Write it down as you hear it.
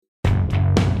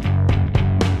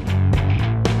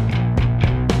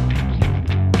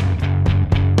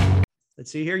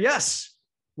Let's see here. Yes,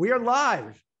 we are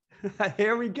live.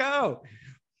 Here we go.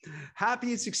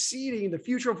 Happy and succeeding in the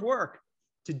future of work.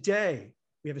 Today,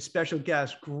 we have a special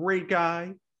guest, great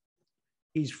guy.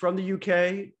 He's from the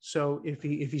UK, so if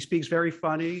he speaks very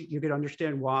funny, you can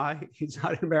understand why. He's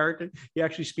not an American. He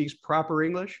actually speaks proper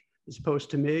English as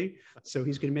opposed to me. So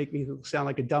he's going to make me sound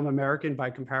like a dumb American by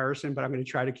comparison, but I'm going to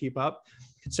try to keep up.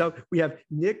 So we have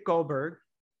Nick Goldberg,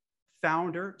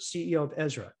 founder, CEO of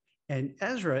Ezra. And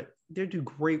Ezra, they do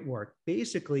great work.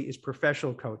 Basically, is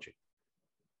professional coaching.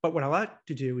 But what I like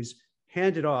to do is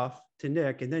hand it off to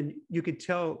Nick, and then you could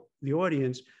tell the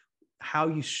audience how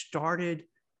you started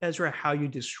Ezra, how you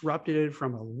disrupted it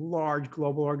from a large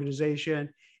global organization,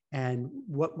 and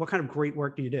what kind of great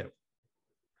work do you do?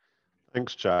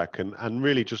 Thanks, Jack, and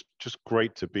really just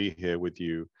great to be here with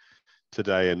you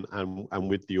today and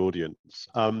with the audience.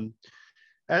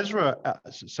 Ezra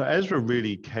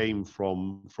really came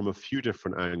from a few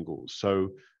different angles. So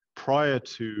prior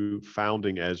to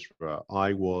founding Ezra,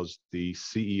 I was the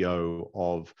CEO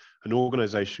of an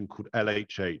organization called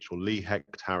LHH, or Lee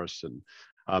Hecht Harrison,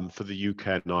 for the UK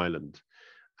and Ireland.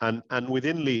 And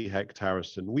within Lee Hecht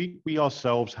Harrison, we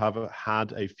ourselves have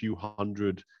had a few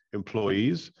hundred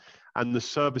employees, and the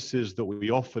services that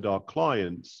we offered our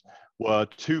clients were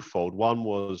twofold. One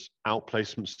was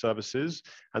outplacement services,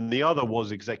 and the other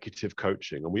was executive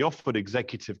coaching. And we offered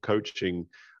executive coaching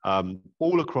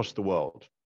all across the world.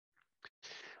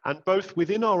 And both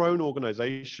within our own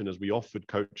organization, as we offered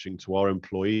coaching to our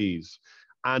employees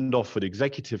and offered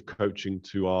executive coaching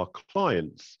to our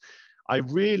clients, I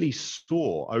really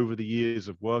saw over the years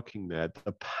of working there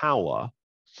the power,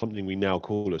 something we now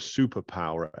call a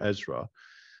superpower at Ezra,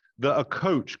 that a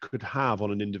coach could have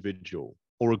on an individual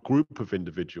or a group of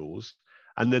individuals,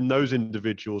 and then those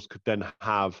individuals could then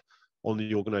have on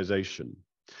the organization.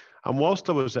 And whilst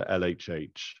I was at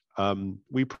LHH,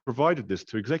 we provided this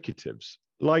to executives,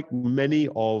 like many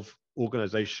of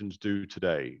organizations do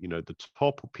today. You know, the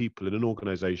top people in an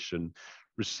organization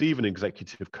receive an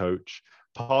executive coach,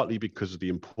 partly because of the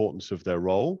importance of their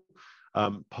role,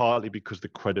 partly because the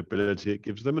credibility it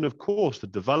gives them, and of course the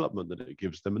development that it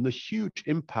gives them and the huge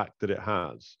impact that it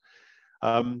has.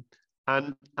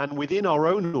 And within our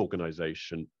own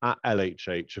organization at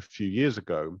LHH a few years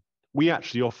ago, we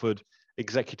actually offered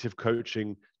executive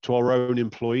coaching to our own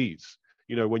employees.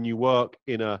 You know, when you work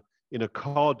in a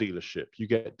car dealership, you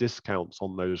get discounts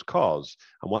on those cars,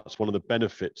 and that's one of the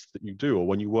benefits that you do. Or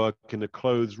when you work in a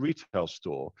clothes retail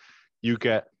store, you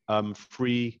get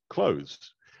free clothes.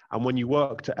 And when you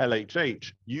worked at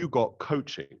LHH, you got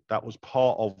coaching. That was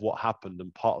part of what happened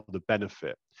and part of the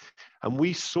benefit. And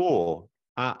we saw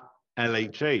at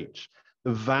LHH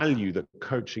the value that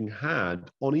coaching had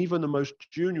on even the most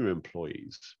junior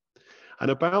employees.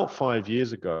 And about 5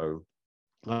 years ago,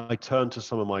 I turned to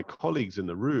some of my colleagues in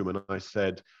the room and I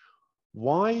said,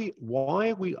 why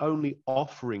are we only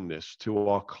offering this to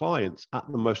our clients at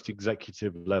the most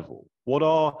executive level? What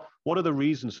are the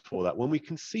reasons for that? When we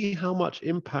can see how much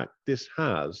impact this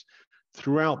has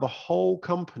throughout the whole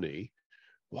company,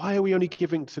 why are we only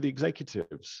giving to the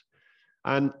executives?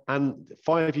 And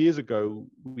 5 years ago,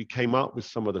 we came up with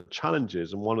some of the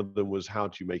challenges, and one of them was, how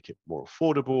do you make it more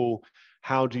affordable?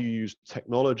 How do you use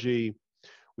technology?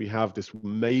 We have this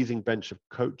amazing bench of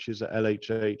coaches at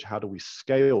LHH. How do we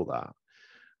scale that?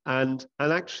 And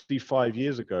actually 5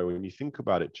 years ago, when you think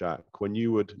about it, Jack, when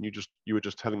you were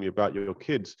just telling me about your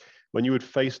kids, when you would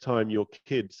FaceTime your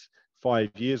kids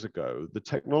 5 years ago, the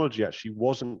technology actually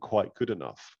wasn't quite good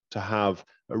enough to have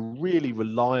a really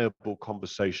reliable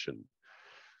conversation.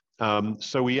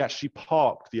 So we actually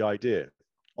parked the idea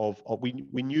of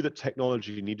we knew that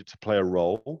technology needed to play a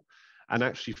role. And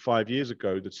actually 5 years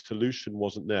ago, the solution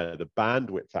wasn't there. The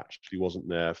bandwidth actually wasn't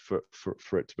there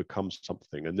for it to become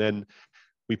something. And then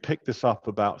we picked this up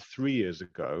about 3 years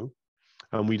ago,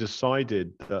 and we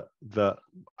decided that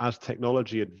as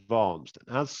technology advanced,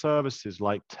 and as services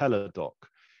like Teladoc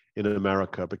in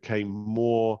America became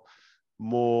more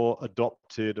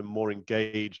adopted and more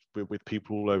engaged with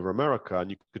people all over America, and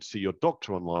you could see your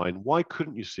doctor online, why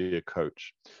couldn't you see a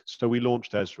coach? So we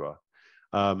launched Ezra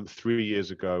 3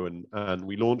 years ago, and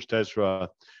we launched Ezra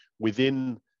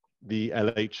within the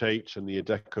LHH and the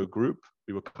Adecco group.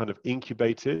 We were kind of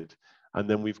incubated, and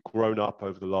then we've grown up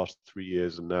over the last 3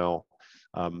 years, and now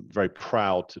very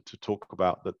proud to talk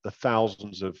about the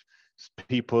thousands of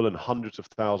people and hundreds of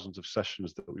thousands of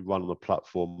sessions that we run on the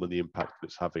platform and the impact that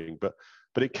it's having.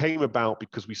 But it came about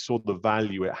because we saw the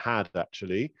value it had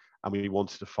actually, and we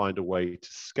wanted to find a way to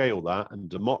scale that and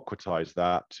democratize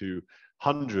that to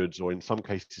hundreds, or in some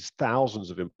cases, thousands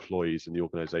of employees in the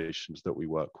organizations that we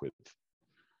work with.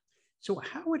 So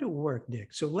how would it work,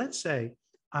 Nick? So let's say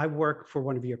I work for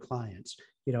one of your clients.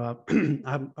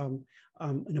 I'm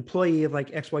an employee of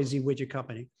like XYZ widget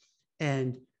company,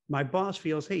 and my boss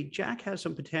feels, hey, Jack has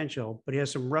some potential, but he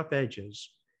has some rough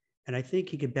edges, and I think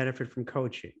he could benefit from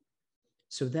coaching.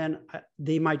 So then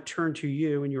they might turn to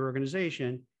you and your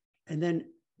organization, and then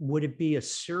would it be a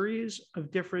series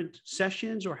of different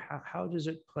sessions, or how does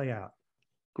it play out?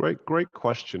 Great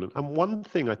question. And one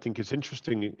thing I think is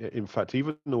interesting, in fact,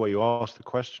 even the way you asked the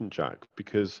question, Jack,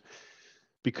 because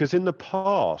in the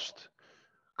past,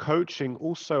 coaching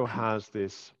also has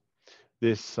this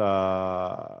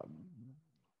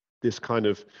kind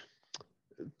of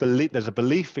belief. There's a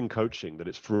belief in coaching that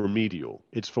it's for remedial.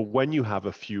 It's for when you have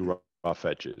a few rough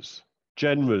edges.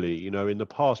 Generally, in the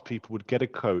past, people would get a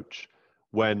coach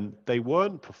when they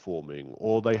weren't performing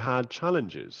or they had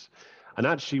challenges. And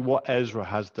actually what Ezra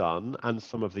has done, and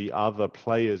some of the other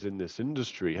players in this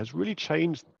industry, has really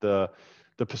changed the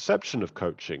perception of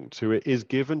coaching to it is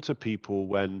given to people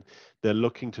when they're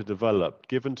looking to develop,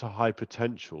 given to high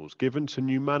potentials, given to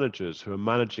new managers who are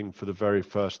managing for the very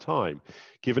first time,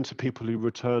 given to people who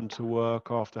return to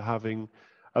work after having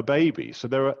a baby. So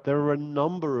there are a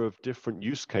number of different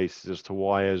use cases as to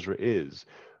why Ezra is,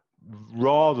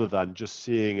 rather than just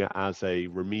seeing it as a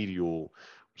remedial,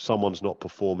 someone's not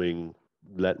performing,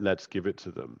 let's give it to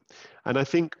them. And I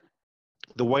think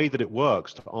the way that it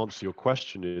works, to answer your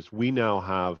question, is we now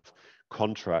have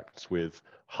contracts with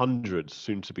hundreds,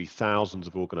 soon to be thousands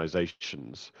of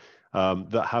organizations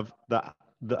that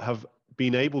have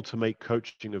been able to make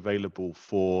coaching available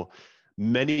for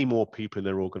many more people in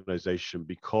their organization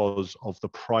because of the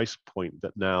price point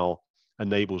that now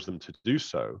enables them to do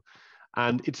so.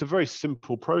 And it's a very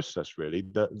simple process, really.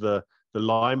 The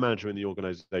line manager in the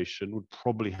organization would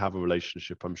probably have a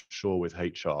relationship, I'm sure, with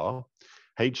HR.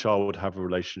 HR would have a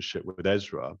relationship with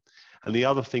Ezra. And the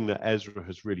other thing that Ezra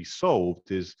has really solved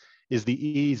is the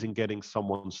ease in getting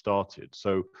someone started.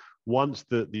 So once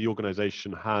the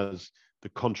organization has the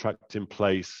contract in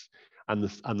place and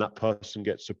that person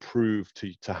gets approved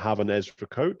to have an Ezra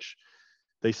coach,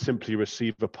 they simply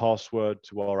receive a password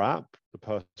to our app. The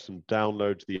person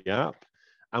downloads the app,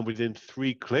 and within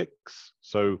 3 clicks,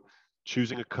 so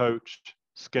choosing a coach,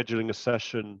 scheduling a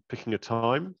session, picking a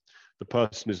time, the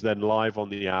person is then live on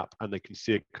the app and they can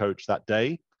see a coach that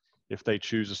day if they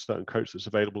choose a certain coach that's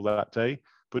available that day,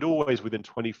 but always within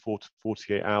 24 to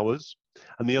 48 hours.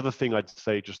 And the other thing I'd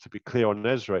say, just to be clear on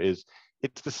Ezra, is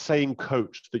it's the same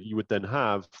coach that you would then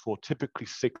have for typically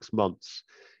 6 months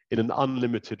in an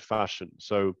unlimited fashion.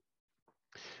 So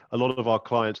a lot of our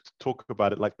clients talk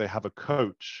about it like they have a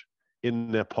coach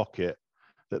in their pocket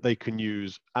that they can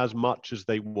use as much as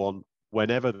they want,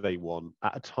 whenever they want,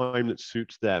 at a time that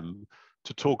suits them,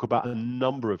 to talk about a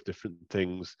number of different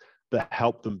things that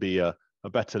help them be a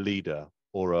better leader,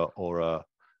 or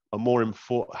a more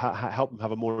informed, help them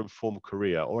have a more informed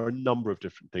career, or a number of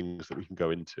different things that we can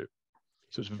go into.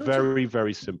 So it's very,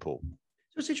 very simple.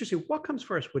 So it's interesting. What comes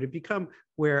first? Would it become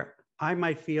where I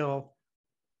might feel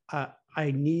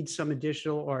I need some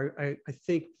additional, or I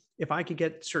think if I could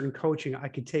get certain coaching, I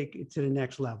could take it to the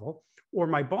next level? Or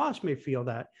my boss may feel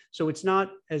that. So it's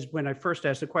not as when I first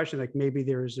asked the question, like maybe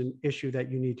there is an issue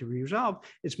that you need to resolve.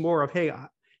 It's more of, hey,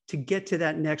 to get to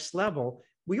that next level,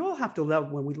 we all have to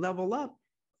level. When we level up,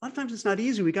 a lot of times it's not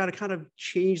easy. We got to kind of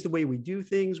change the way we do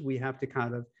things. We have to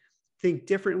kind of think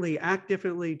differently, act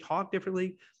differently, talk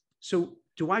differently. So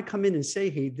do I come in and say,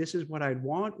 hey, this is what I'd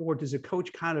want? Or does a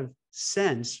coach kind of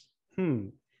sense,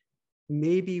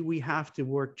 maybe we have to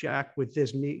work Jack with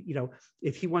this?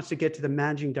 If he wants to get to the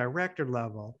managing director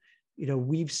level,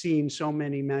 we've seen so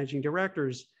many managing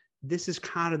directors. This is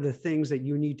kind of the things that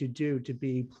you need to do to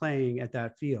be playing at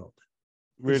that field.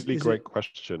 Really great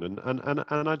question.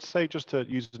 And I'd say, just to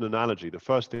use an analogy, the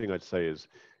first thing I'd say is,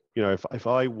 if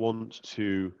I want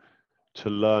to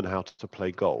learn how to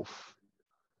play golf,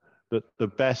 the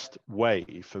best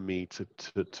way for me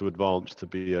to advance to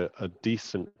be a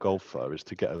decent golfer is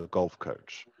to get a golf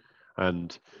coach.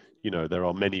 And there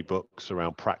are many books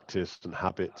around practice and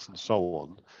habits and so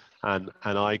on, and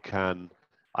I can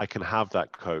have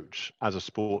that coach as a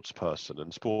sports person.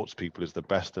 And sports people is the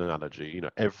best analogy.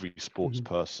 Every sports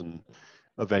person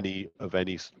of any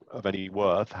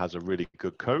worth has a really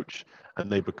good coach,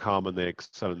 and they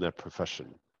excel in their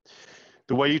profession.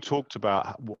 The way you talked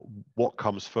about what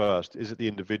comes first, is it the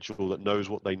individual that knows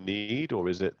what they need, or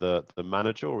is it the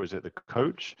manager, or is it the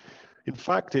coach? In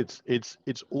fact,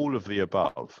 it's all of the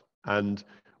above. And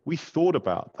we thought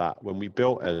about that when we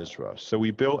built Ezra. So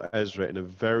we built Ezra in a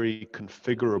very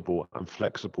configurable and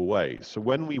flexible way. So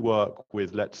when we work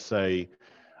with, let's say,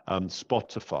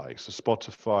 Spotify. So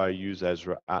Spotify use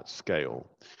Ezra at scale.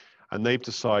 And they've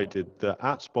decided that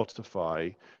at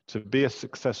Spotify, to be a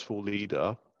successful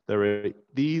leader, there are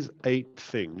these 8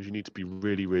 things you need to be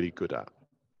really, really good at.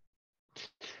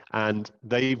 And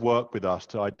they work with us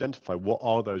to identify what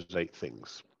are those 8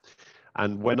 things.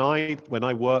 And when I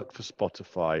worked for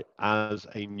Spotify as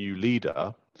a new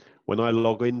leader, when I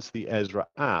log into the Ezra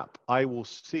app, I will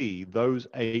see those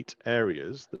 8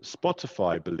 areas that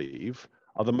Spotify believe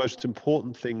are the most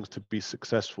important things to be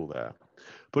successful there.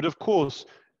 But of course,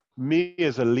 me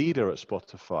as a leader at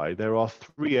Spotify, there are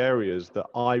 3 areas that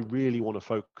I really want to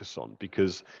focus on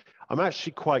because I'm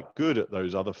actually quite good at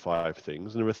those other 5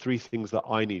 things. And there are 3 things that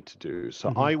I need to do.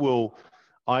 So I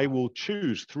will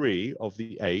choose 3 of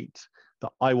the 8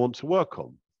 that I want to work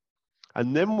on.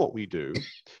 And then what we do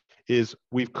is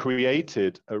we've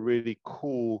created a really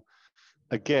cool,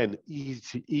 again,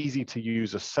 easy to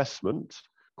use assessment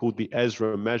called the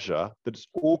Ezra Measure that's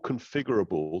all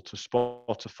configurable to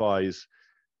Spotify's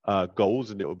goals,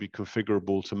 and it will be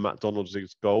configurable to McDonald's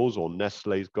goals or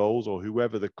Nestle's goals or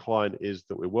whoever the client is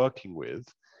that we're working with.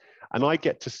 And I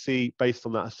get to see, based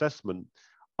on that assessment,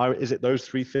 is it those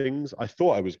 3 things? I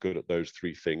thought I was good at those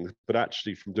 3 things, but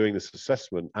actually from doing this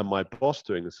assessment and my boss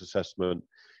doing this assessment,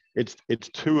 it's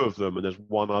 2 of them and there's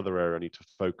 1 other area I need to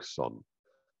focus on.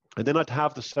 And then I'd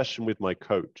have the session with my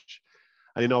coach.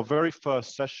 And in our very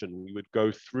first session, we would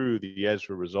go through the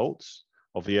Ezra results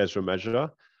of the Ezra Measure.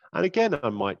 And again, I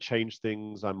might change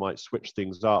things, I might switch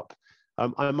things up.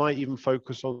 I might even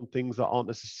focus on things that aren't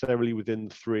necessarily within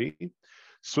 3.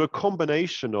 So a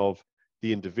combination of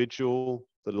the individual,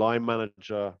 the line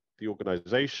manager, the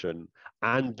organization,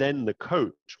 and then the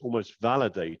coach almost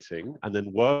validating and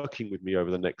then working with me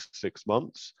over the next 6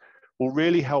 months will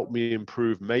really help me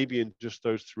improve maybe in just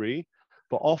those 3,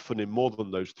 but often in more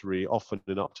than those 3, often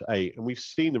in up to 8. And we've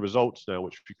seen the results now,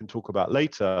 which we can talk about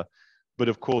later. But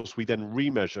of course, we then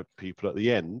remeasure people at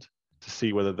the end to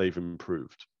see whether they've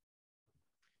improved.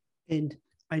 And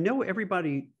I know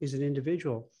everybody is an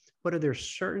individual, but are there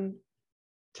certain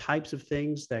types of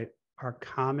things that are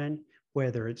common,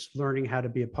 whether it's learning how to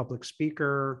be a public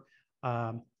speaker,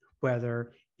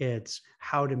 whether it's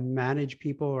how to manage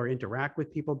people or interact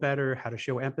with people better, how to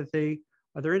show empathy?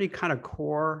 Are there any kind of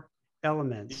core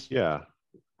elements? Yeah,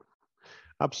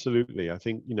 absolutely. I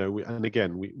think, and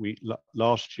again, we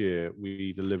last year,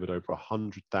 we delivered over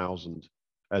 100,000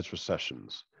 Ezra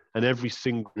sessions, and every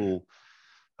single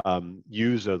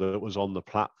user that was on the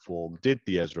platform did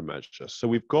the Ezra Measure. So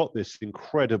we've got this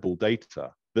incredible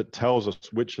data that tells us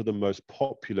which are the most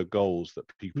popular goals that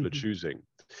people are choosing.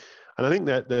 And I think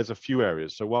that there's a few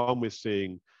areas. So one, we're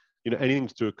seeing, anything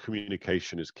to do with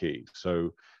communication is key.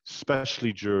 So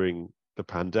especially during the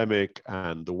pandemic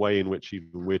and the way in which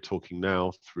even we're talking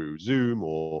now through Zoom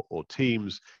or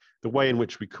Teams, the way in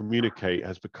which we communicate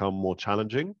has become more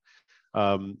challenging.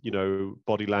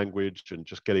 Body language and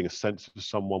just getting a sense of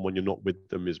someone when you're not with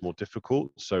them is more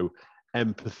difficult. So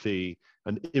empathy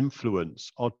and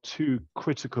influence are 2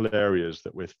 critical areas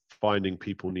that we're finding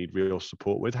people need real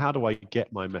support with. How do I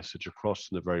get my message across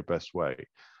in the very best way?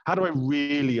 How do I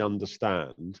really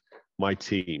understand my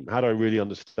team? How do I really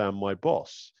understand my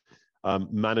boss?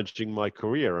 Managing my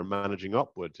career and managing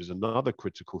upwards is another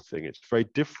critical thing. It's very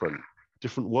different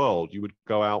world. You would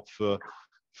go out for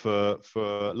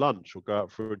lunch or go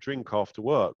out for a drink after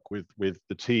work with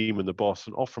the team and the boss,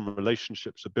 and often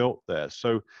relationships are built there.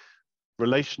 So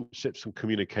relationships and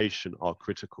communication are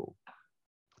critical.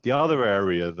 The other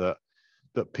area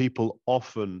that people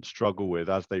often struggle with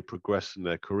as they progress in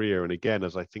their career, and again,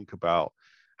 as I think about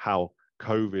how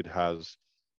COVID has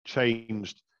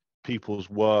changed people's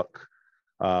work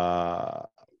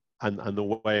and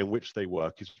the way in which they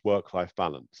work, is work-life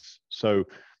balance. So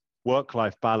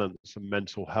work-life balance and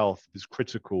mental health is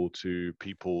critical to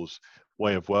people's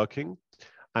way of working.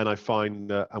 And I find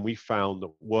that, and we found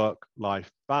that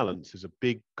work-life balance is a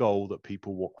big goal that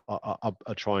people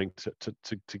are trying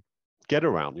to get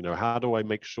around. How do I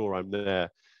make sure I'm there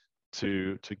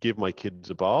to give my kids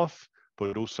a bath,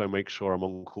 but also make sure I'm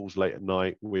on calls late at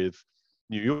night with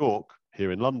New York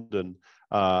here in London,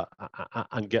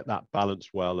 and get that balance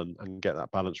well and get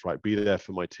that balance right. Be there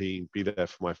for my team, be there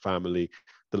for my family.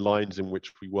 The lines in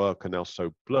which we work are now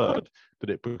so blurred that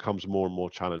it becomes more and more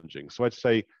challenging. So I'd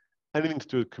say anything to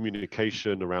do with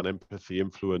communication around empathy,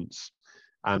 influence,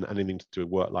 and anything to do with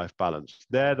work-life balance.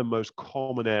 They're the most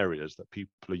common areas that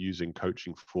people are using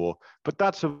coaching for, but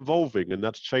that's evolving and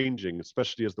that's changing,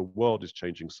 especially as the world is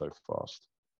changing so fast.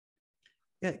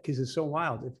 Yeah, because it's so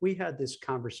wild. If we had this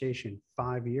conversation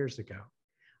 5 years ago,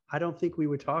 I don't think we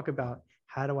would talk about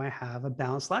how do I have a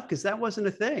balanced life? Because that wasn't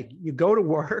a thing. You go to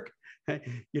work,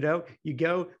 you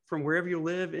go from wherever you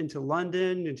live into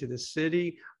London, into the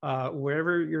city,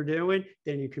 wherever you're doing,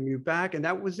 then you commute back. And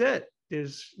that was it.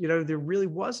 There really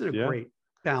wasn't a great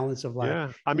balance of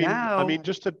life. Yeah. Now,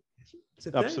 just to, it's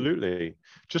a thing. absolutely.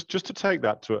 Just to take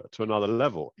that to another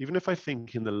level, even if I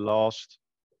think in the last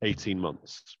 18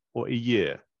 months or a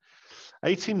year,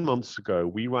 18 months ago,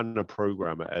 we ran a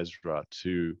program at Ezra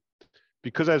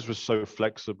because Ezra's so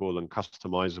flexible and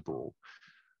customizable,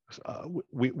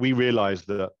 we realized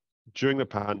that during the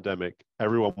pandemic,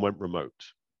 everyone went remote.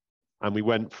 And we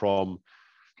went from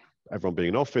everyone being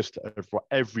in office to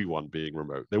everyone being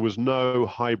remote. There was no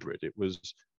hybrid. It was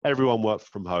everyone worked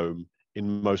from home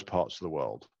in most parts of the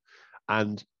world.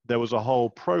 And there was a whole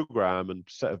program and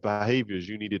set of behaviors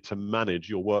you needed to manage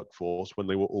your workforce when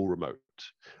they were all remote.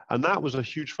 And that was a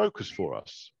huge focus for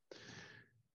us.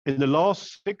 In the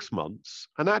last 6 months,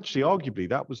 and actually arguably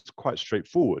that was quite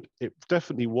straightforward. It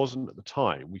definitely wasn't at the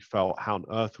time. We felt, how on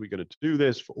earth are we going to do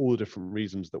this, for all the different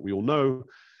reasons that we all know?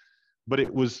 But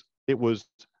it was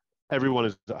everyone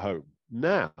is at home.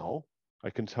 Now,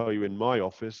 I can tell you in my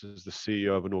office as the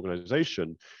CEO of an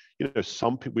organization,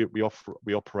 some people, we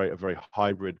operate a very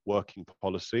hybrid working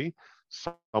policy.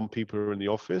 Some people are in the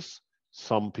office,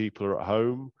 some people are at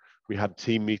home. We had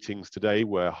team meetings today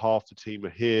where half the team are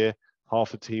here,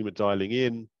 half the team are dialing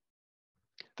in.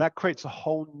 That creates a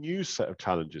whole new set of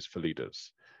challenges for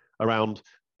leaders around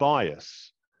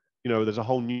bias. There's a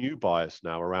whole new bias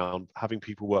now around having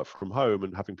people work from home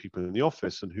and having people in the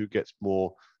office and who gets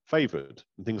more favored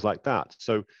and things like that.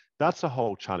 So that's a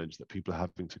whole challenge that people are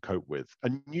having to cope with. A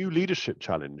new leadership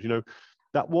challenge,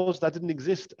 that didn't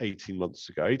exist 18 months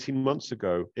ago. 18 months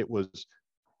ago, it was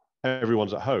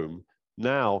everyone's at home.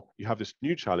 Now you have this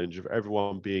new challenge of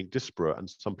everyone being disparate and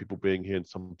some people being here and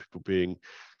some people being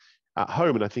at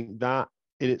home. And I think that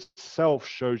in itself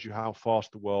shows you how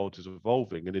fast the world is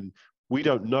evolving. And we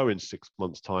don't know in 6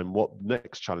 months' time what the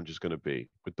next challenge is going to be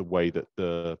with the way that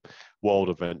the world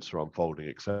events are unfolding,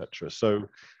 etc. So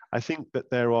I think that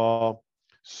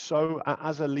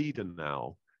as a leader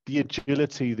now, the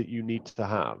agility that you need to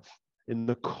have in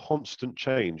the constant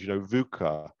change,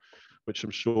 VUCA, which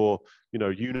I'm sure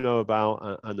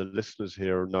about, and the listeners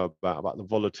here know about the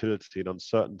volatility and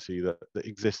uncertainty that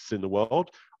exists in the world.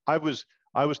 I was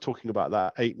talking about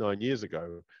that 8-9 years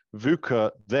ago.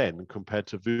 VUCA then compared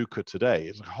to VUCA today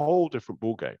is a whole different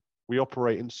ballgame. We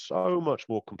operate in so much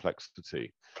more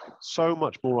complexity, so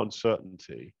much more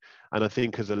uncertainty. And I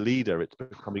think as a leader, it's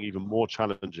becoming even more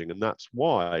challenging. And that's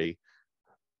why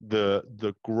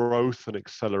the growth and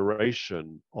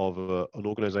acceleration of an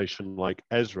organization like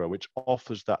Ezra, which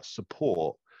offers that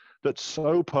support that's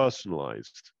so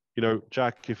personalized.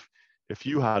 Jack, if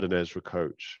you had an Ezra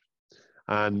coach,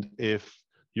 and if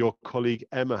your colleague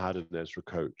Emma had an Ezra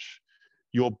coach,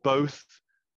 you're both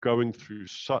going through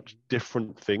such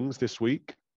different things this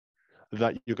week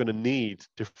that you're going to need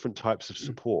different types of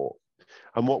support.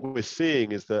 And what we're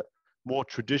seeing is that more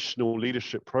traditional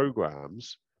leadership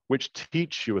programs, which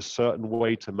teach you a certain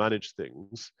way to manage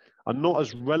things, are not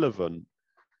as relevant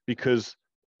because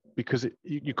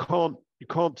you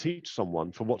can't teach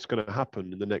someone for what's going to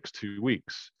happen in the next 2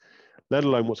 weeks, let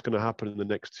alone what's going to happen in the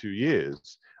next 2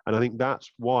 years. And I think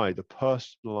that's why the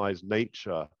personalized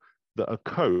nature that a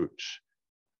coach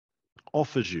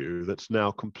offers you, that's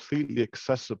now completely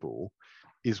accessible,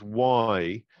 is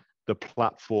why the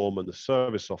platform and the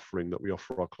service offering that we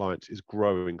offer our clients is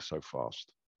growing so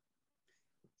fast.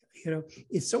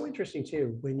 It's so interesting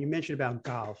too, when you mentioned about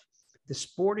golf, the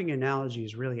sporting analogy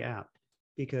is really apt,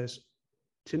 because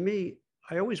to me,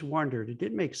 I always wondered, it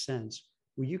didn't make sense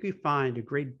where you could find a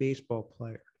great baseball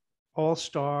player,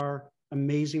 all-star,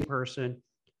 amazing person,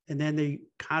 and then they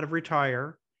kind of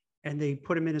retire and they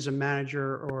put him in as a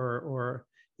manager or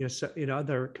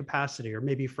other capacity, or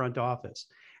maybe front office.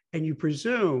 And you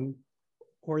presume,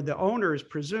 or the owners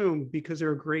presume, because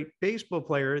they're a great baseball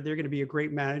player, they're going to be a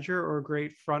great manager or a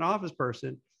great front office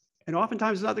person. And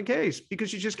oftentimes it's not the case,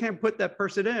 because you just can't put that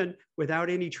person in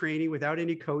without any training, without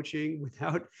any coaching,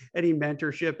 without any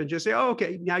mentorship, and just say, oh,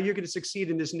 okay, now you're going to succeed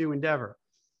in this new endeavor.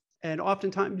 And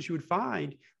oftentimes you would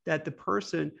find that the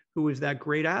person who is that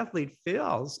great athlete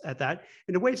fails at that.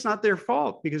 In a way, it's not their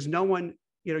fault, because no one,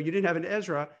 you didn't have an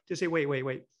Ezra to say,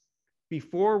 wait,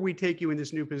 before we take you in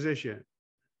this new position,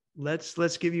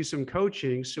 let's give you some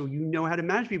coaching so you know how to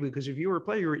manage people. Because if you were a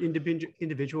player, you're an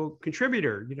individual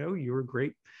contributor, you're a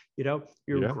great,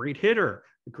 you're a great hitter,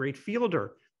 a great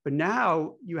fielder. But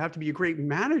now you have to be a great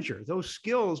manager. Those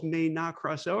skills may not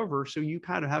cross over. So you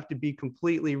kind of have to be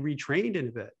completely retrained in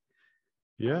a bit.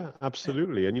 Yeah,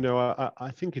 absolutely. And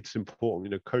I think it's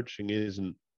important. Coaching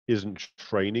isn't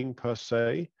training per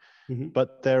se, Mhm.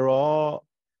 but there are.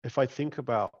 If I think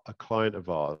about a client of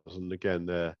ours, and again,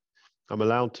 I'm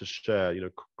allowed to share.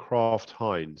 Kraft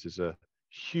Heinz is a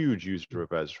huge user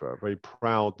of Ezra. Very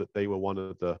proud that they were one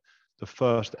of the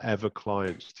first ever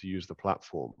clients to use the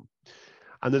platform.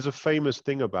 And there's a famous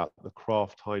thing about the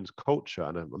Kraft Heinz culture,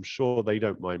 and I'm sure they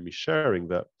don't mind me sharing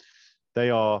that they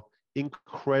are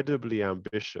incredibly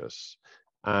ambitious,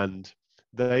 and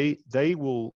they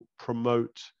will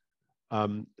promote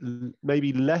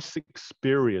maybe less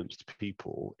experienced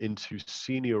people into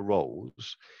senior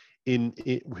roles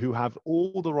who have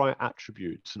all the right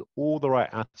attributes and all the right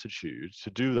attitudes to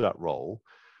do that role,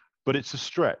 but it's a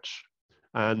stretch.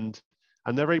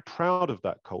 And they're very proud of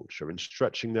that culture in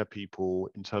stretching their people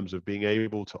in terms of being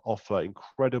able to offer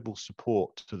incredible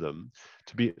support to them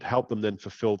to help them then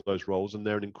fulfill those roles. And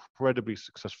they're an incredibly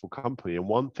successful company. And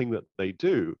one thing that they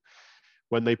do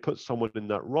when they put someone in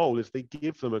that role is they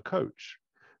give them a coach,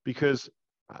 because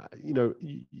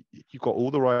you've got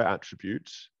all the right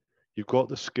attributes, you've got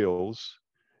the skills,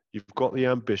 you've got the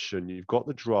ambition, you've got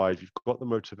the drive, you've got the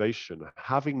motivation.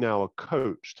 Having now a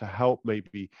coach to help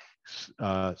maybe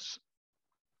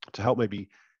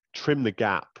trim the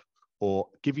gap, or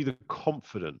give you the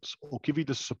confidence, or give you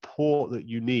the support that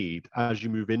you need as you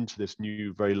move into this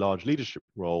new, very large leadership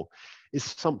role, is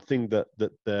something that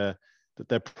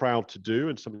they're proud to do,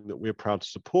 and something that we're proud to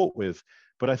support with.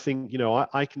 But I think,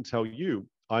 I can tell you,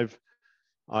 and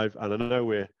I know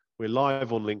we're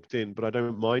live on LinkedIn, but I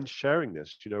don't mind sharing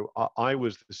this. I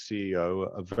was the CEO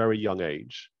at a very young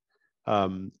age,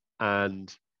 and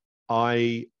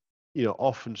I,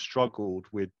 often struggled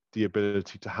with the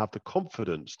ability to have the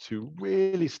confidence to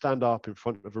really stand up in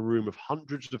front of a room of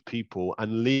hundreds of people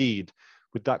and lead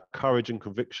with that courage and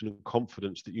conviction and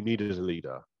confidence that you need as a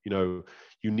leader. You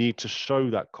need to show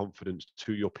that confidence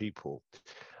to your people.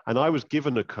 And I was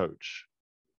given a coach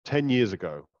 10 years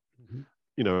ago, Mhm.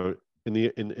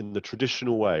 in the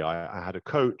traditional way. I had a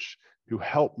coach who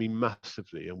helped me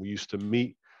massively, and we used to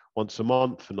meet once a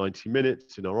month for 90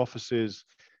 minutes in our offices,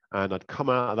 and I'd come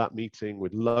out of that meeting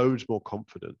with loads more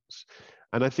confidence.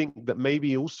 And I think that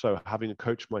maybe also having a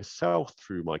coach myself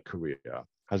through my career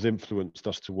has influenced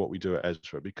us to what we do at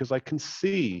Ezra, because I can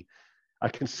see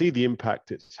the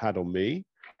impact it's had on me.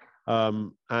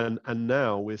 And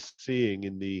now we're seeing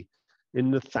in the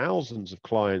thousands of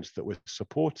clients that we're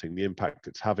supporting, the impact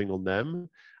it's having on them,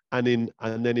 and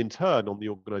then in turn on the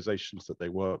organizations that they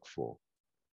work for.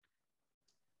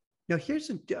 Now, here's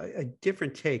a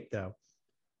different take, though.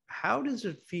 How does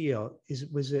it feel?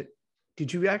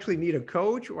 Did you actually need a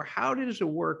coach, or how does it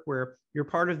work where you're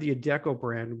part of the Adecco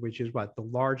brand, which is what, the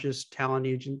largest talent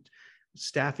agent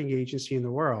staffing agency in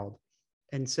the world,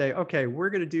 and say, okay, we're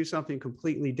going to do something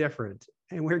completely different,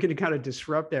 and we're going to kind of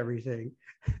disrupt everything?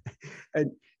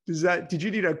 And did you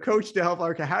need a coach to help?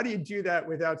 Okay, how do you do that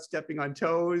without stepping on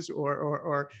toes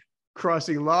or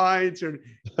crossing lines, or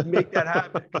make that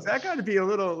happen? Because that got to be a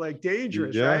little like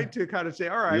dangerous, Yeah, right? To kind of say,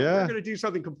 all right, we're yeah, going to do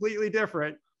something completely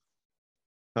different.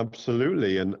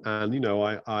 absolutely. And and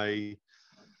the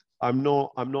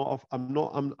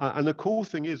cool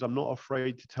thing is, I'm not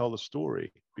afraid to tell the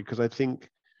story, because I think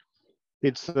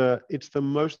it's the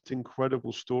most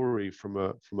incredible story from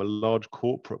a large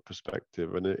corporate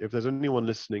perspective. And if there's anyone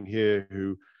listening here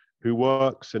who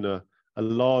works in a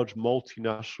large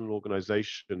multinational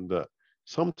organization that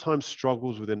sometimes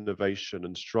struggles with innovation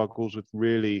and struggles with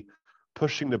really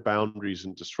pushing the boundaries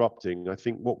and disrupting, I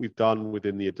think what we've done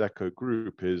within the Adecco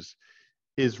Group is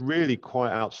really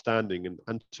quite outstanding,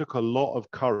 and took a lot of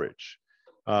courage.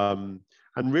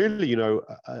 And really,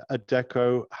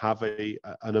 Adecco have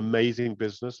an amazing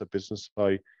business, a business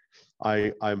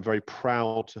I'm very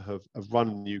proud to have run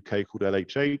in the UK, called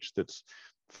LHH, that's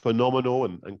phenomenal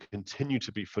and continue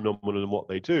to be phenomenal in what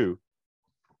they do.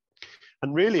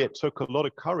 And really, it took a lot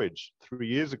of courage 3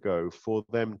 years ago for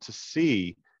them to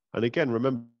see, and again,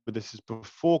 remember, this is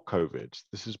before COVID,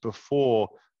 this is before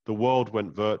the world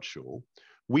went virtual.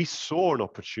 We saw an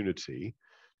opportunity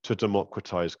to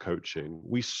democratize coaching.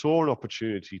 We saw an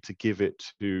opportunity to give it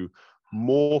to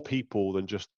more people than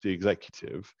just the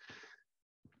executive,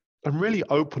 and really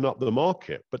open up the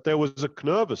market. But there was a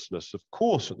nervousness, of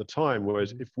course, at the time,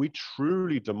 whereas if we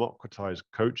truly democratize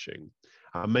coaching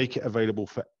and make it available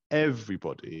for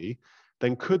everybody,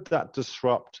 then could that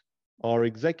disrupt our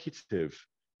executive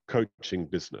coaching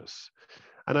business?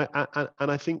 And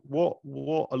I think what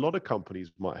a lot of companies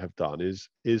might have done is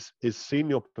seen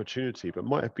the opportunity, but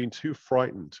might have been too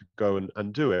frightened to go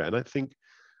and do it. And I think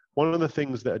one of the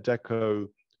things that Adecco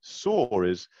saw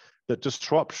is that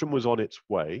disruption was on its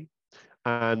way,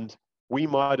 And we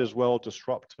might as well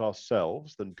disrupt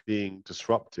ourselves than being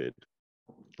disrupted.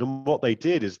 And what they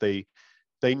did is they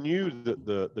knew that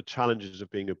the challenges of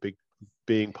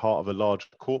being part of a large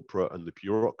corporate and the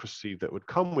bureaucracy that would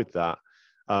come with that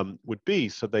would be.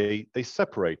 So they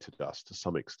separated us to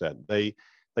some extent. They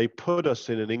put us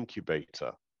in an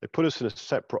incubator. They put us in a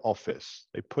separate office.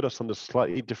 They put us under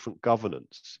slightly different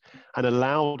governance and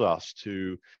allowed us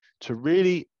to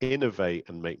really innovate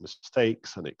and make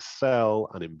mistakes and excel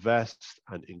and invest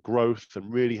and in growth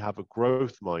and really have a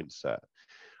growth mindset.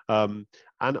 And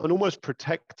almost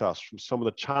protect us from some of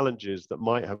the challenges that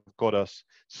might have got us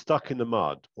stuck in the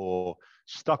mud or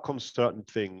stuck on certain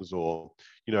things, or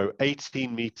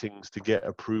 18 meetings to get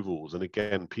approvals. And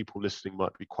again, people listening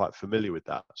might be quite familiar with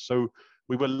that. So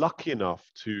we were lucky enough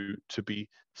to be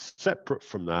separate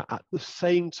from that at the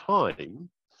same time,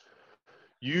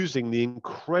 using the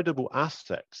incredible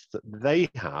assets that they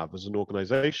have as an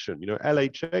organization.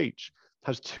 LHH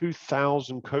has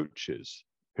 2,000 coaches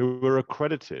who are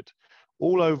accredited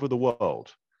all over the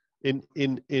world,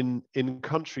 in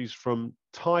countries from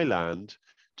Thailand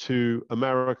to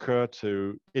America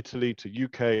to Italy to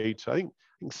UK to I think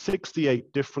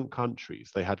 68 different countries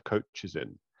they had coaches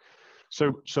in.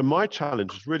 So my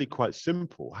challenge is really quite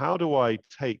simple. How do I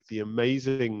take the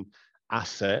amazing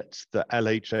assets that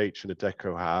LHH and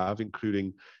Adecco have,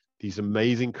 including these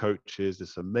amazing coaches,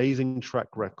 this amazing track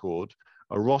record,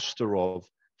 a roster of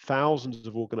thousands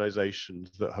of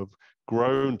organizations that have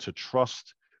grown to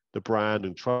trust the brand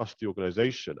and trust the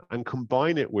organization, and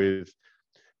combine it with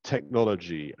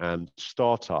technology and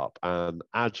startup and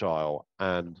agile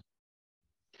and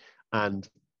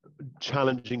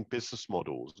challenging business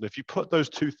models? And if you put those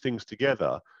two things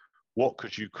together, what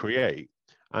could you create?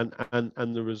 And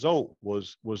the result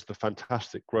was the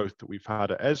fantastic growth that we've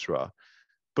had at Ezra.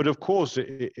 But of course,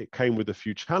 it came with a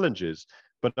few challenges.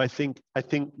 But I think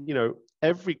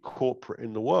every corporate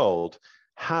in the world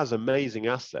has amazing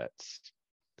assets.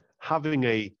 Having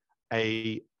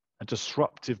a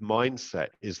disruptive mindset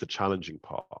is the challenging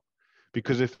part,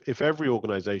 because if every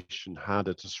organization had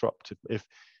a disruptive,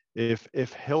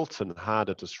 if Hilton had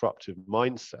a disruptive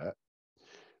mindset,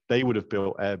 they would have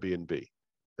built Airbnb.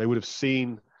 They would have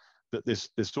seen that this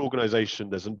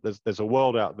organization, there's a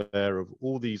world out there of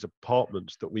all these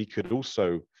apartments that we could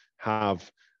also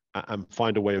have and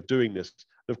find a way of doing this.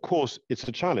 And of course, it's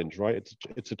a challenge, right?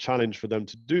 It's a challenge for them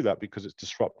to do that because it's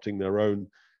disrupting their own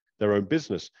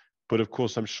business. But of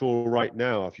course, I'm sure right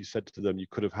now, if you said to them, you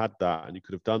could have had that and you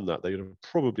could have done that, they would have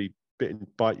probably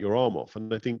bite your arm off.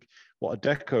 And I think what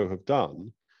Adecco have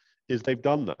done is they've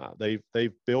done that.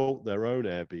 They've built their own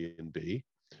Airbnb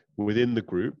within the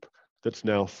group that's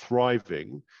now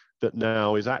thriving, that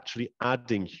now is actually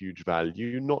adding huge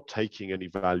value, not taking any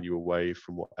value away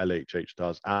from what LHH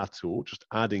does at all, just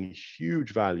adding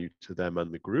huge value to them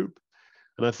and the group.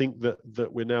 And I think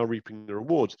that we're now reaping the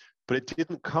rewards. But it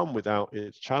didn't come without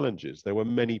its challenges. There were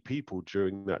many people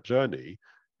during that journey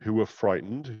who were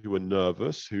frightened, who were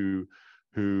nervous, who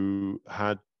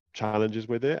had challenges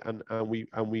with it, and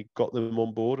we got them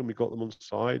on board and we got them on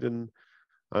side, and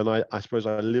I suppose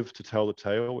I live to tell the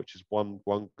tale, which is one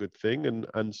good thing,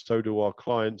 and so do our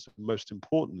clients. Most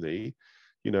importantly,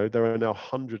 there are now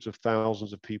hundreds of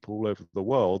thousands of people all over the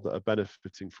world that are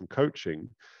benefiting from coaching,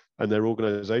 and their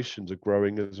organizations are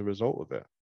growing as a result of it.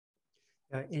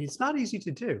 And it's not easy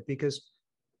to do, because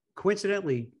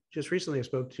coincidentally, just recently I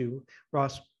spoke to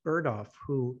Ross Burdoff,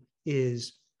 who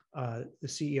is the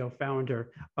CEO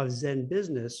founder of Zen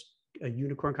Business, a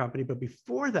unicorn company. But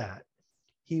before that,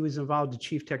 he was involved as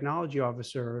Chief Technology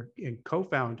Officer and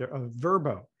co-founder of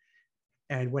Vrbo.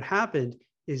 And what happened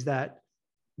is that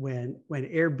when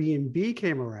Airbnb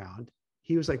came around,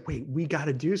 he was like, wait, we got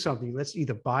to do something. Let's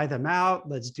either buy them out,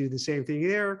 let's do the same thing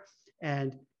there.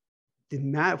 And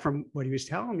from what he was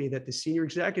telling me, that the senior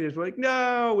executives were like,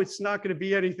 no, it's not going to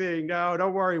be anything. No,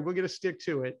 don't worry, we're going to stick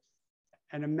to it.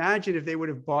 And imagine if they would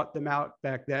have bought them out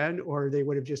back then, or they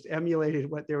would have just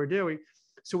emulated what they were doing.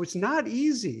 So it's not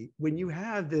easy when you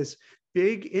have this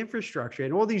big infrastructure.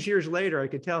 And all these years later, I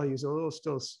could tell he was a little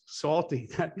still salty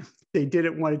that they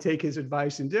didn't want to take his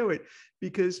advice and do it,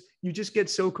 because you just get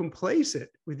so complacent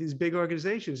with these big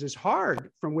organizations. It's hard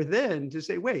from within to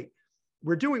say, wait,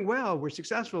 we're doing well, we're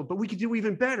successful, but we could do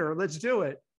even better. Let's do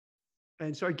it.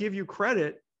 And so I give you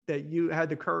credit that you had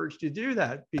the courage to do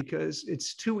that, because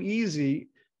it's too easy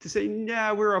to say,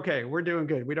 nah, we're okay, we're doing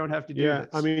good, we don't have to do this.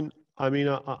 I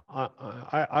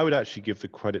would actually give the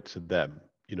credit to them.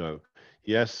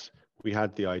 Yes, we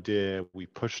had the idea, we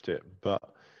pushed it, but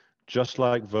just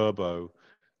like Vrbo,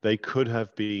 they could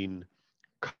have been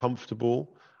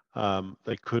comfortable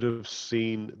They could have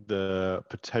seen the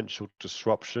potential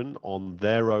disruption on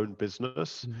their own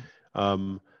business,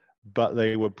 but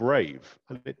they were brave,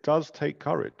 and it does take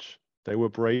courage. They were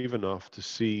brave enough to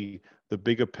see the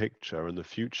bigger picture and the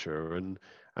future, and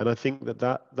I think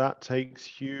that takes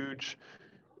huge.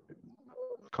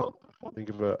 I can't think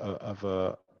of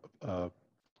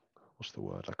what's the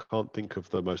word? I can't think of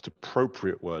the most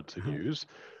appropriate word to use,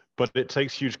 but it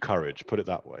takes huge courage, put it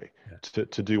that way,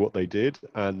 to do what they did.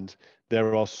 And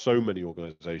there are so many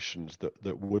organizations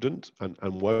that wouldn't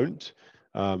and won't.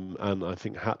 And I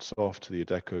think hats off to the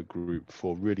Adecco Group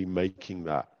for really making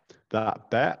that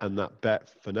bet, and that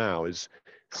bet for now is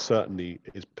certainly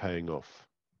paying off.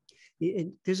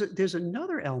 There's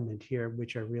another element here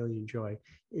which I really enjoy,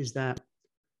 is that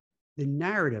the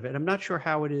narrative, and I'm not sure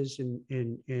how it is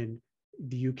in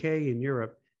the UK and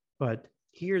Europe, but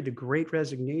here the Great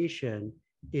Resignation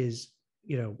is,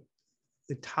 the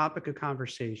topic of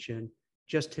conversation.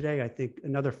 Just today, I think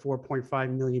another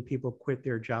 4.5 million people quit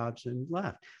their jobs and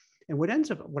left. And what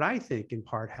I think in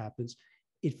part happens,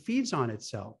 it feeds on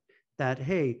itself that,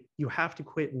 hey, you have to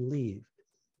quit and leave,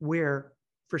 where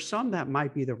for some that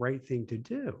might be the right thing to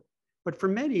do. But for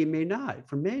many, it may not.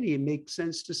 For many, it makes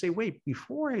sense to say, wait,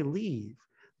 before I leave,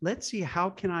 let's see how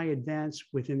can I advance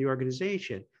within the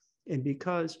organization. And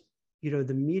because,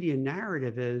 the media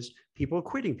narrative is people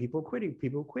quitting.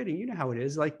 You know how it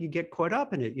is. Like, you get caught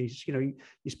up in it. You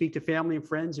speak to family and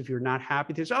friends. If you're not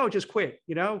happy, they say, oh, just quit,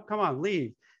 come on,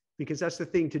 leave, because that's the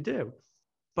thing to do.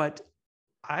 But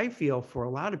I feel for a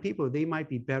lot of people, they might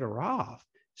be better off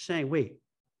saying, wait,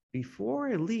 before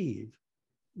I leave,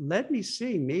 let me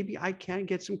see, maybe I can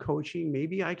get some coaching.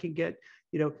 Maybe I can get,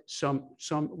 some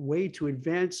way to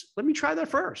advance. Let me try that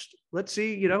first. Let's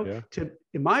see,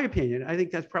 in my opinion, I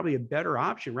think that's probably a better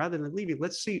option rather than leaving.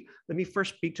 Let me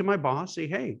first speak to my boss, say,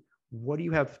 hey, what do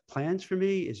you have plans for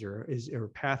me? Is there a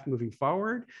path moving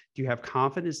forward? Do you have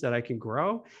confidence that I can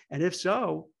grow? And if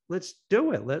so, let's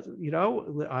do it.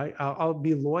 I'll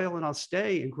be loyal and I'll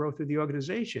stay and grow through the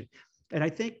organization. And I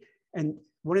think, and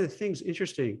one of the things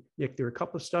interesting, Nick, there are a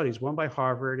couple of studies, one by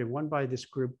Harvard and one by this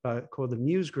group called the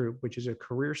Muse Group, which is a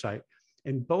career site.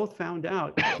 And both found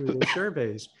out through their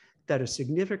surveys that a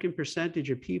significant percentage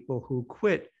of people who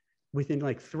quit within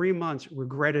like 3 months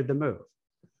regretted the move,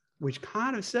 which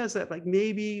kind of says that like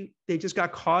maybe they just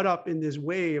got caught up in this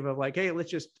wave of like, hey,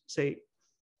 let's just say,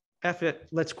 F it,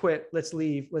 let's quit, let's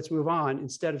leave, let's move on,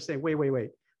 instead of saying, wait,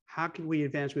 how can we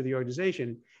advance with the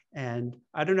organization? And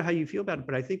I don't know how you feel about it,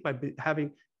 but I think by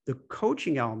having the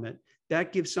coaching element,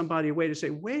 that gives somebody a way to say,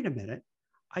 wait a minute,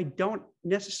 I don't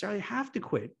necessarily have to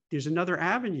quit. There's another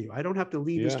avenue. I don't have to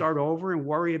leave and start over and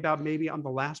worry about maybe I'm the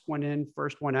last one in,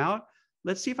 first one out.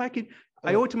 Let's see if I can,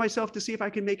 I owe it to myself to see if I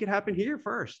can make it happen here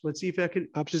first. Let's see if I can,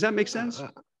 does that make sense?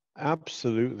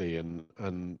 Absolutely. And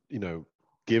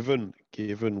given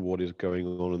what is going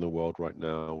on in the world right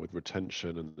now with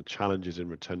retention and the challenges in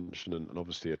retention and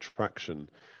obviously attraction,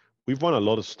 we've run a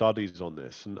lot of studies on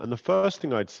this. And the first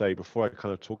thing I'd say before I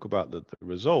kind of talk about the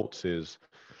results is,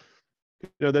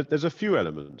 there's a few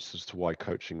elements as to why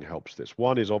coaching helps this.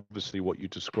 One is obviously what you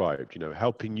described,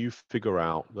 helping you figure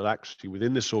out that actually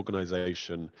within this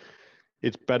organization,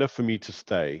 it's better for me to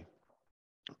stay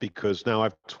because now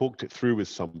I've talked it through with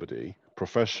somebody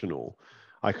professional.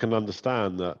 I can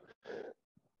understand that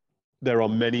there are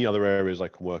many other areas I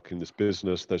can work in this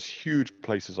business. There's huge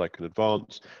places I can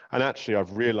advance. And actually,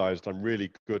 I've realized I'm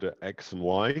really good at X and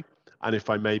Y. And if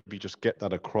I maybe just get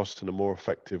that across in a more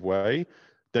effective way,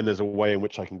 then there's a way in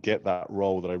which I can get that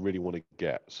role that I really want to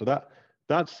get. So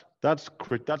that's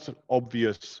an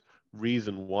obvious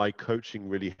reason why coaching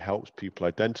really helps people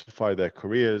identify their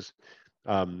careers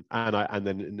and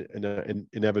then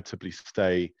inevitably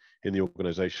stay in the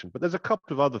organization. But there's a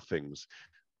couple of other things.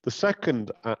 The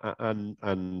second and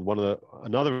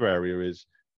another area is,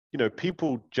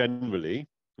 people generally,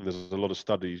 and there's a lot of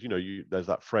studies, there's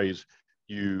that phrase,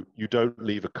 you don't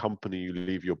leave a company, you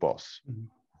leave your boss. Mm-hmm.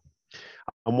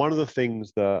 And one of the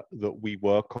things that we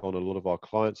work on, a lot of our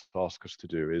clients ask us to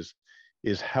do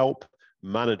is help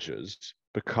managers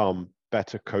become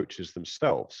better coaches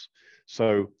themselves.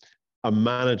 So a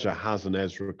manager has an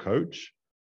Ezra coach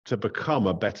to become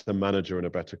a better manager and a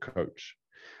better coach.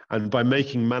 And by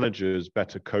making managers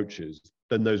better coaches,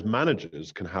 then those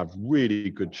managers can have really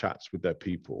good chats with their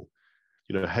people.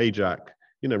 Hey, Jack,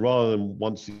 rather than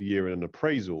once a year in an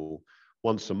appraisal,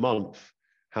 once a month,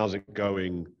 how's it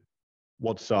going?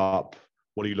 What's up?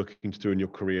 What are you looking to do in your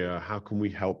career? How can we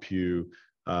help you?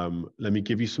 Let me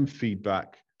give you some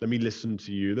feedback. Let me listen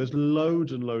to you. There's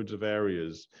loads and loads of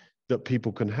areas that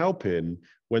people can help in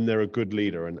when they're a good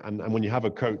leader. And when you have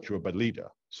a coach, you're a better leader.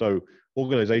 So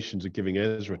organizations are giving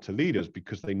Ezra to leaders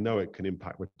because they know it can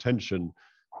impact retention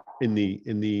in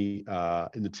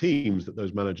the teams that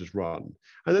those managers run.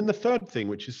 And then the third thing,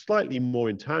 which is slightly more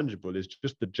intangible, is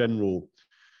just the general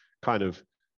kind of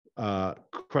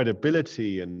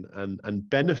credibility and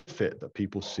benefit that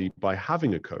people see by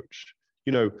having a coach.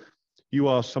 You know, you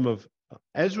are some of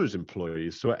Ezra's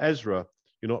employees. So at Ezra,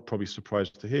 you're not probably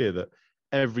surprised to hear that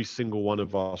every single one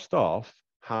of our staff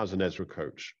has an Ezra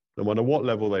coach. No matter what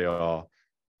level they are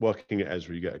working at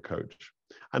Ezra, you get a coach.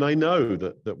 And I know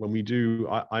that when we do,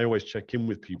 I always check in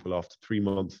with people after 3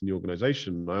 months in the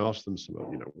organization. I ask them,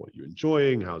 what are you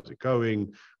enjoying? How's it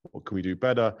going? What can we do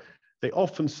better? They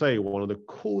often say one of the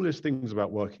coolest things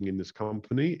about working in this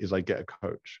company is I get a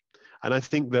coach. And I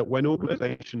think that when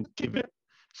organizations give it,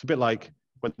 it's a bit like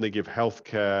when they give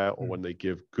healthcare or when they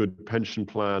give good pension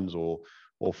plans or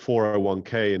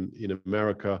 401k in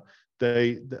America,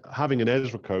 having an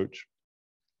Ezra coach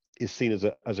is seen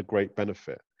as a great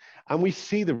benefit. And we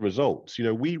see the results. You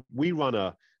know, we run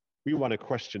a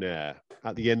questionnaire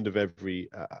at the end of every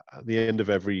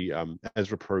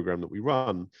Ezra program that we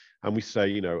run, and we say,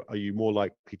 you know, are you more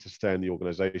likely to stay in the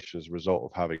organization as a result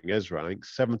of having Ezra? And I think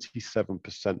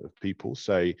 77% of people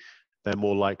say they're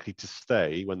more likely to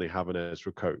stay when they have an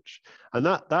Ezra coach. And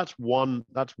that's one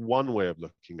way of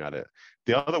looking at it.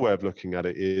 The other way of looking at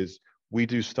it is we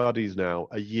do studies now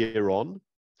a year on,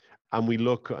 and we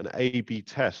look at an A/B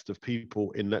test of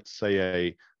people in, let's say,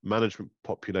 a management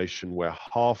population where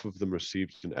half of them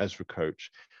received an Ezra coach,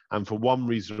 and for one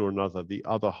reason or another, the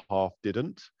other half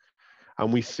didn't.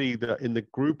 And we see that in the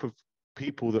group of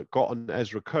people that got an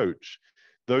Ezra coach,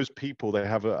 those people, they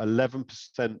have an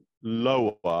 11%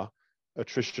 lower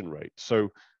attrition rate. So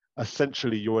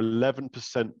essentially, you're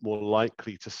 11% more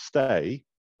likely to stay,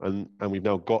 and we've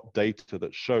now got data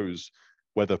that shows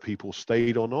whether people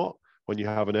stayed or not when you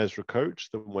have an Ezra coach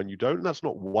than when you don't. And that's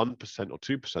not 1% or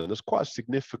 2%. There's quite a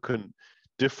significant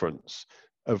difference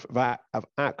of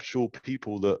actual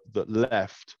people that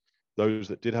left, those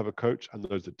that did have a coach and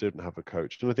those that didn't have a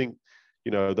coach. And I think,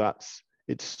 you know,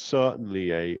 it's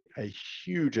certainly a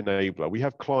huge enabler. We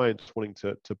have clients wanting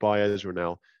to buy Ezra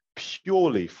now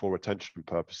purely for retention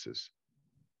purposes.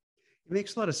 It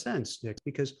makes a lot of sense, Nick,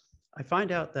 because I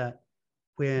find out that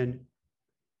when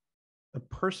a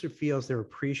person feels they're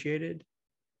appreciated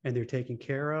and they're taken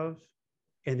care of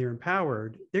and they're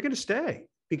empowered, they're going to stay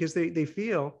because they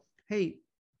feel, hey,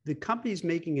 the company's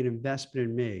making an investment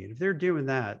in me. And if they're doing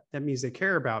that, that means they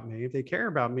care about me. If they care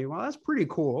about me, well, that's pretty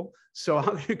cool. So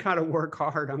I'm going to kind of work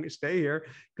hard. I'm going to stay here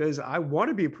because I want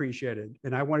to be appreciated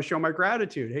and I want to show my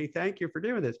gratitude. Hey, thank you for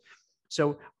doing this.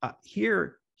 So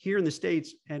here in the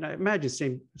States, and I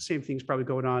imagine same things probably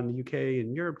going on in the UK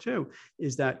and Europe too,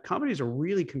 is that companies are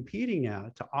really competing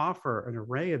now to offer an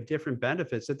array of different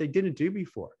benefits that they didn't do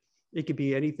before. It could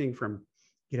be anything from,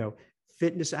 you know,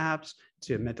 fitness apps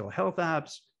to mental health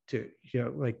apps to, you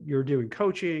know, like you're doing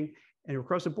coaching and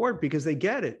across the board, because they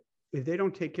get it. If they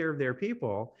don't take care of their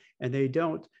people and they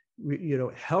don't, you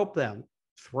know, help them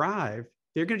thrive,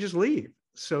 they're going to just leave.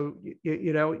 So,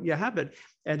 you know, you have it.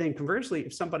 And then conversely,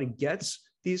 if somebody gets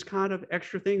these kind of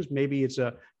extra things, maybe it's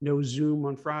a no Zoom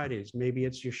on Fridays, maybe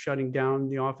it's you're shutting down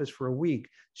the office for a week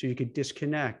so you could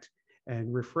disconnect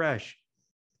and refresh.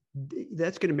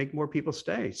 That's going to make more people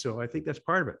stay. So I think that's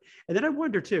part of it. And then I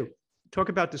wonder too, talk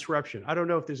about disruption. I don't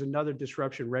know if there's another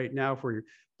disruption right now for you,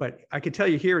 but I can tell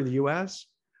you here in the US,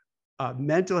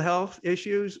 mental health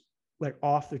issues, like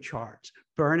off the charts,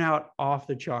 burnout off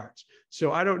the charts.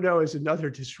 So I don't know, as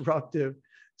another disruptive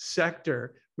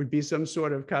sector would be some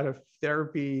sort of kind of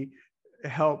therapy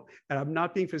help. And I'm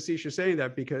not being facetious saying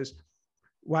that because,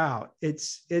 wow,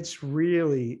 it's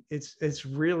really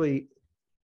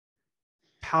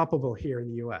palpable here in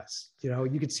the US. You know,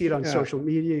 you could see it on social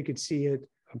media, you could see it.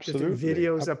 Absolutely.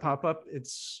 Videos that pop up.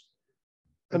 It's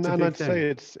and I'd say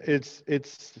it's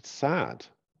sad,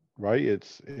 right?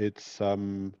 It's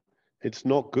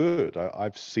not good.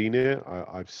 I've seen it.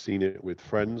 I've seen it with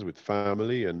friends, with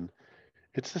family, and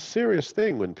it's a serious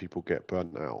thing when people get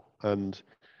burnt out. And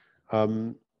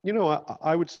you know,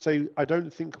 I would say I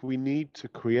don't think we need to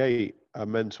create a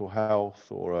mental health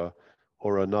or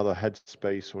another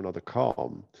headspace or another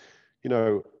calm. You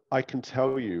know, I can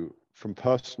tell you from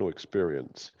personal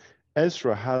experience,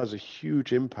 Ezra has a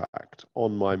huge impact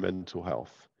on my mental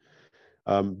health.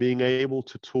 Being able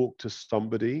to talk to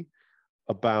somebody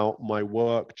about my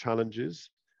work challenges,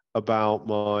 about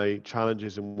my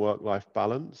challenges in work-life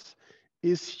balance,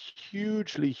 is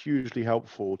hugely, hugely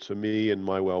helpful to me and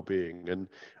my well-being. And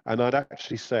I'd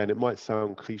actually say, and it might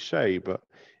sound cliche, but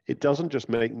it doesn't just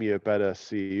make me a better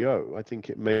CEO. I think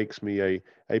it makes me a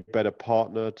better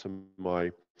partner to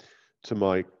my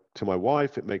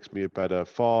wife. It makes me a better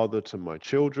father to my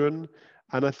children.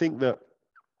 And I think that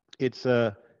it's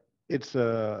a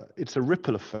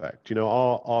ripple effect. You know,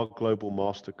 our global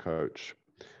master coach,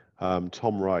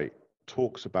 Tom Wright,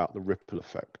 talks about the ripple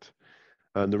effect,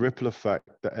 and the ripple effect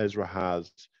that Ezra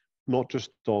has, not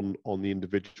just on the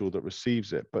individual that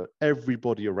receives it, but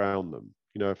everybody around them.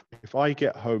 You know, if I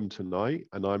get home tonight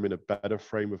and I'm in a better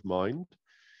frame of mind,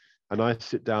 and I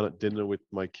sit down at dinner with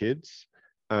my kids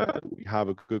and we have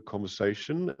a good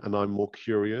conversation, and I'm more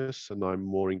curious and I'm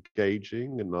more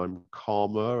engaging and I'm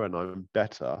calmer and I'm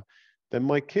better, then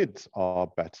my kids are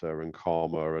better and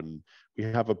calmer, and we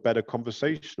have a better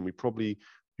conversation. We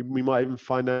might even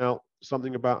find out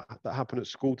something about that happened at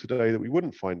school today that we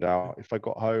wouldn't find out if I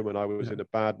got home and I was in a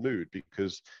bad mood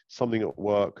because something at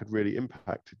work had really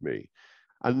impacted me.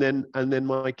 And then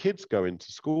my kids go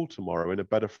into school tomorrow in a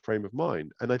better frame of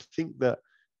mind. And I think that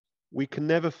we can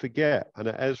never forget, and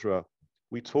at Ezra,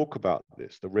 we talk about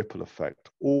this, the ripple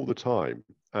effect, all the time.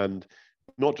 And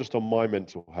not just on my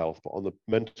mental health, but on the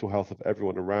mental health of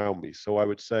everyone around me. So I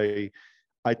would say,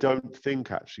 I don't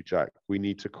think actually, Jack, we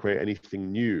need to create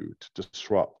anything new to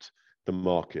disrupt the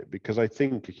market, because I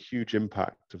think a huge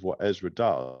impact of what Ezra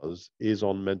does is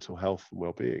on mental health and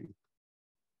well-being.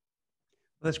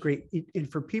 Well, that's great. And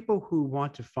for people who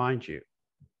want to find you,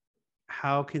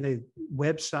 how can they,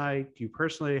 website, you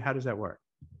personally, how does that work?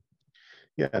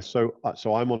 Yeah, so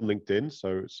I'm on LinkedIn,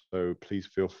 so please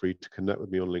feel free to connect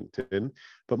with me on LinkedIn.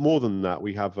 But more than that,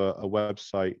 we have a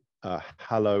website,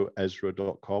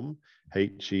 helloezra.com,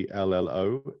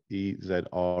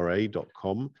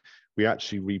 HELLOEZRA.com. We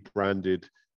actually rebranded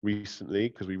recently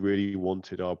because we really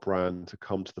wanted our brand to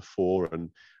come to the fore and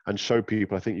show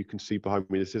people. I think you can see behind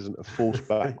me, this isn't a false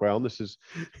background. This is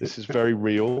very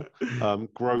real.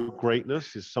 Grow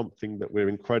Greatness is something that we're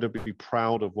incredibly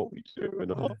proud of what we do,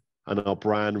 and our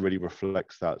brand really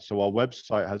reflects that. So our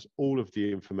website has all of the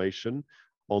information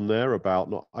on there about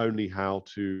not only how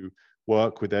to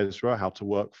work with Ezra, how to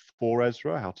work for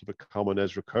Ezra, how to become an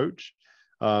Ezra coach.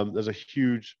 There's a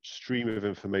huge stream of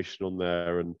information on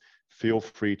there, and feel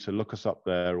free to look us up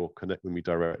there or connect with me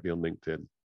directly on LinkedIn.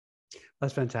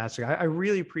 That's fantastic. I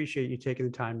really appreciate you taking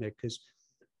the time, Nick, because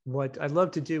what I'd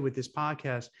love to do with this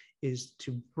podcast is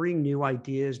to bring new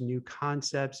ideas, new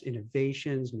concepts,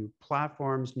 innovations, new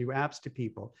platforms, new apps to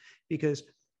people. Because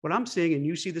what I'm seeing, and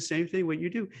you see the same thing, what you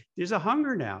do, there's a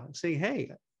hunger now saying,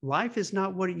 hey, life is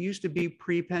not what it used to be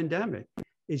pre-pandemic.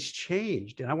 It's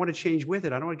changed, and I want to change with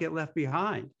it. I don't want to get left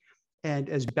behind. And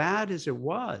as bad as it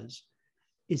was,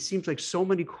 it seems like so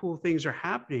many cool things are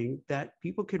happening that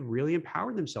people could really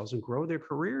empower themselves and grow their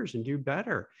careers and do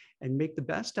better and make the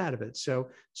best out of it. So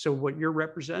what you're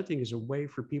representing is a way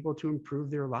for people to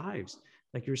improve their lives,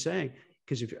 like you're saying.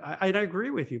 Because I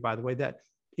agree with you, by the way, that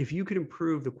if you could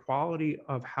improve the quality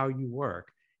of how you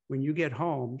work, when you get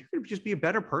home, you're going to just be a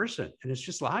better person. And it's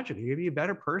just logical. You're going to be a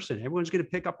better person. Everyone's going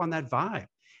to pick up on that vibe.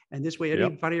 And this way,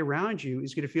 anybody around you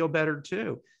is going to feel better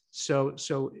too. So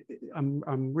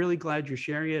I'm really glad you're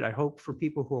sharing it. I hope for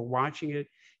people who are watching it,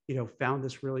 found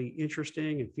this really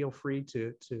interesting, and feel free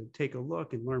to take a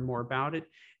look and learn more about it.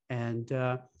 And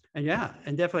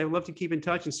definitely I'd love to keep in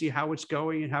touch and see how it's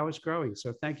going and how it's growing.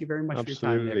 So thank you very much for your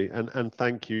time, Nick. And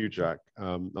thank you, Jack.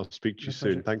 I'll speak to you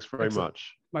soon. Thanks very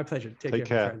much. My pleasure. Take care. Take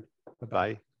care.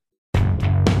 Bye-bye. Bye.